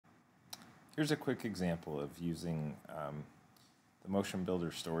Here's a quick example of using the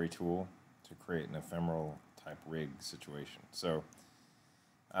MotionBuilder story tool to create an ephemeral type rig situation. So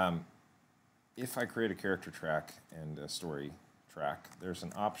if I create a character track and a story track, there's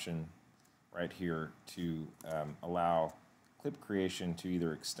an option right here to allow clip creation to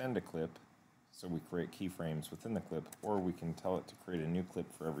either extend a clip, so we create keyframes within the clip, or we can tell it to create a new clip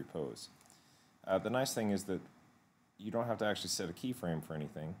for every pose. The nice thing is that you don't have to actually set a keyframe for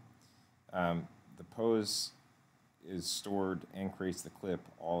anything. The pose is stored and creates the clip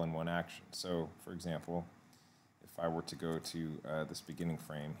all in one action. So, for example, if I were to go to this beginning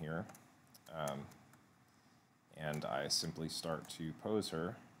frame here, and I simply start to pose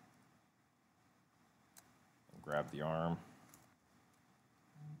her, and grab the arm,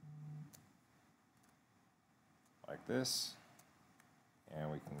 like this,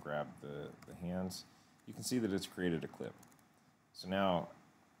 and we can grab the hands, you can see that it's created a clip. So now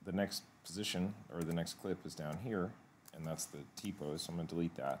the next position, or the next clip, is down here, and that's the T-pose, so I'm going to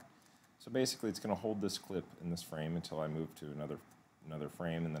delete that. So basically it's going to hold this clip in this frame until I move to another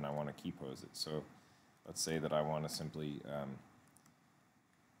frame, and then I want to key pose it. So let's say that I want to simply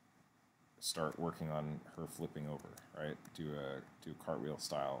start working on her flipping over, right? Do a cartwheel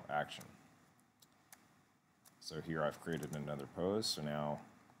style action. So here I've created another pose, so now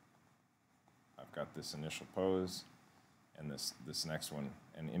I've got this initial pose and this next one,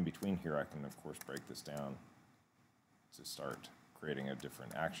 and in between here I can of course break this down to start creating a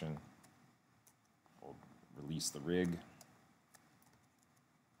different action. We'll release the rig.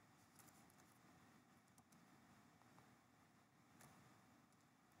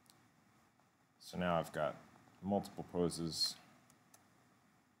 So now I've got multiple poses.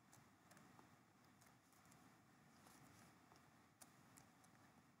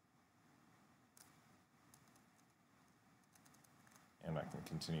 And I can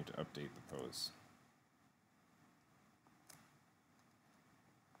continue to update the pose.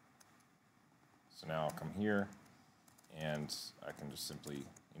 So now I'll come here, and I can just simply,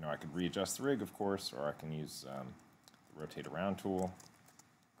 I could readjust the rig, of course, or I can use the rotate around tool,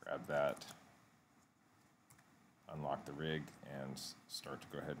 grab that, unlock the rig, and start to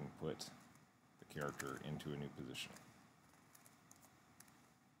go ahead and put the character into a new position.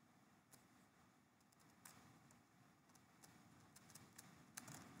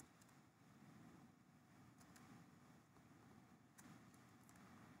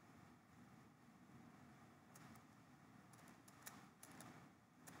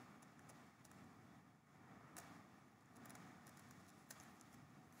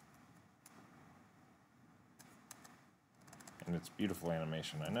 And it's beautiful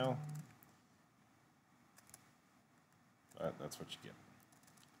animation, I know, but that's what you get.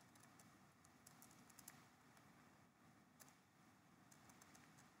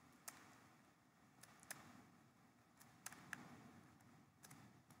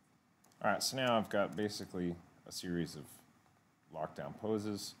 Alright, so now I've got basically a series of lockdown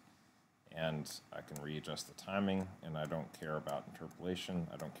poses, and I can readjust the timing, and I don't care about interpolation,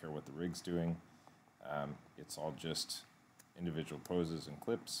 I don't care what the rig's doing. It's all just individual poses and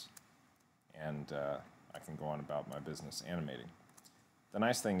clips, and I can go on about my business animating. The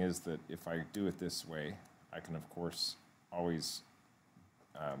nice thing is that if I do it this way, I can of course always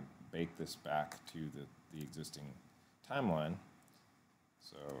bake this back to the existing timeline.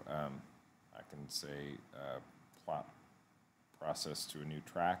 So I can say plot process to a new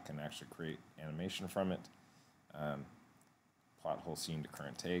track and actually create animation from it. Plot whole scene to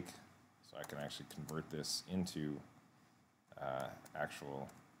current take, so I can actually convert this into actual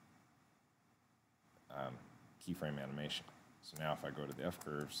keyframe animation. So now if I go to the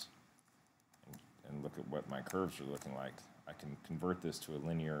F-curves and look at what my curves are looking like, I can convert this to a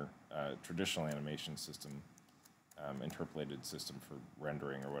linear traditional animation system, interpolated system for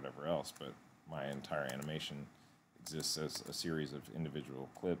rendering or whatever else, but my entire animation exists as a series of individual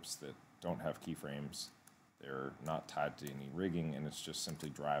clips that don't have keyframes. They're not tied to any rigging, and it's just simply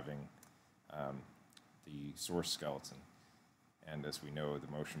driving the source skeleton. And as we know, the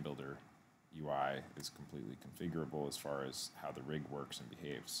MotionBuilder UI is completely configurable as far as how the rig works and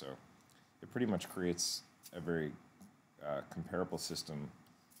behaves. So it pretty much creates a very comparable system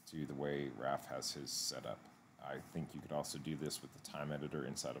to the way Raph has his set up. I think you could also do this with the time editor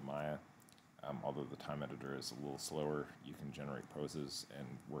inside of Maya. Although the time editor is a little slower, you can generate poses and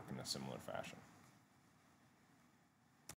work in a similar fashion.